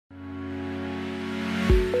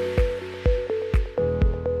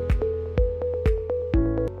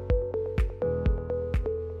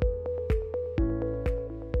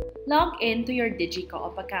Log in to your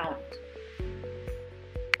digiCOOP account.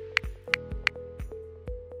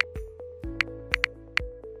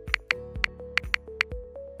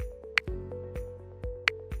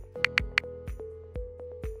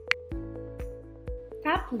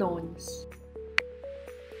 Tap Loans.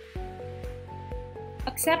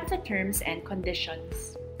 Accept the terms and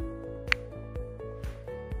conditions.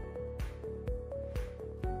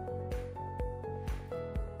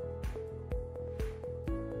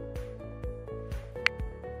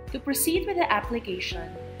 To proceed with the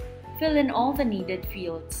application, fill in all the needed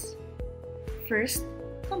fields. First,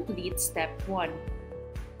 complete Step 1.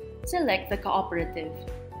 Select the cooperative.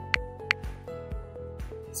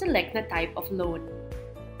 Select the type of loan.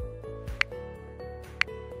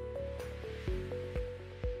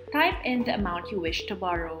 Type in the amount you wish to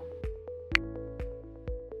borrow.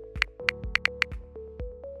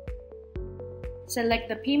 Select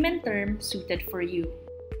the payment term suited for you.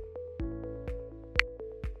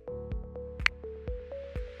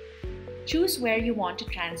 Choose where you want to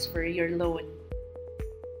transfer your loan.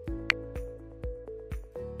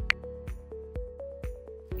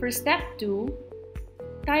 For Step 2,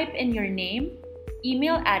 type in your name,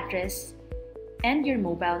 email address, and your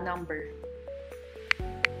mobile number.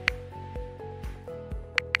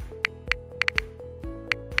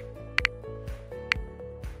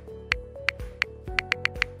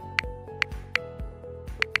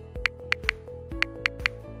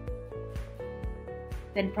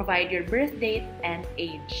 Then provide your birth date and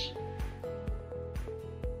age.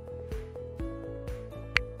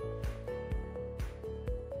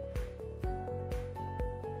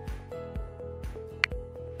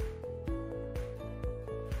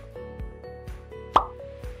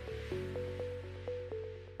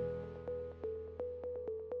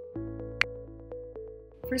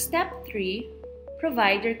 For Step 3,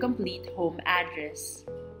 provide your complete home address.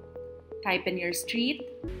 Type in your street,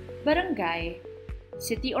 barangay,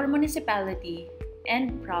 city or municipality,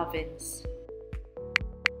 and province.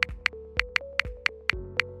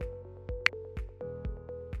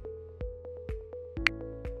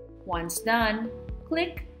 Once done,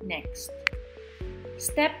 click Next.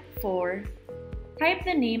 Step 4. Type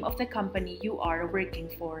the name of the company you are working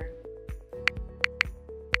for.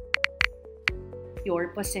 Your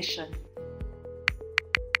position.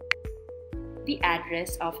 The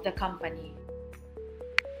address of the company.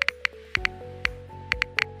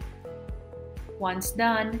 Once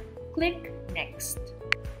done, click Next.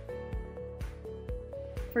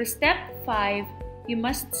 For Step 5, you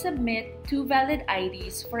must submit 2 valid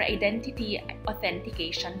IDs for identity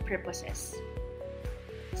authentication purposes.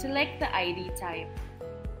 Select the ID type.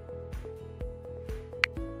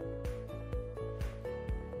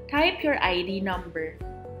 Type your ID number.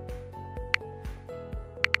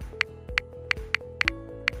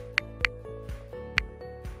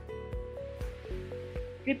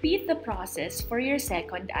 Repeat the process for your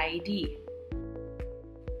second ID.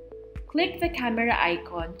 Click the camera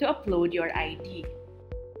icon to upload your ID.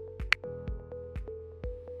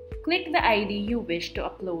 Click the ID you wish to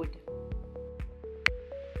upload.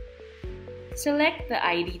 Select the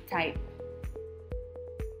ID type.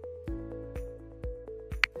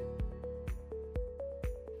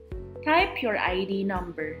 Type your ID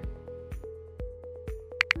number.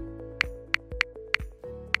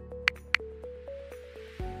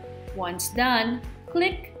 Once done,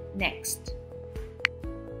 click Next.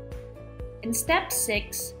 In Step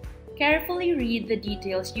 6, carefully read the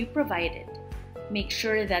details you provided. Make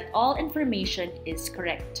sure that all information is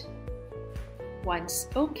correct. Once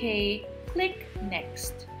OK, click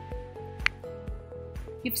Next.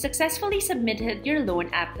 You've successfully submitted your loan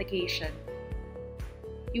application.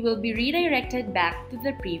 You will be redirected back to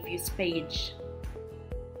the previous page.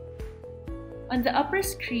 On the upper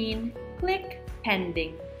screen, click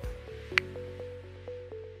Pending.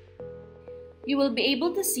 You will be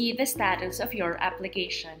able to see the status of your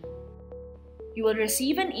application. You will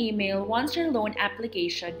receive an email once your loan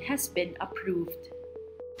application has been approved.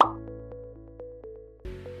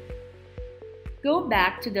 Go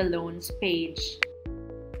back to the Loans page.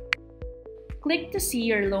 Click to see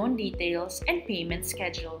your loan details and payment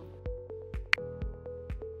schedule.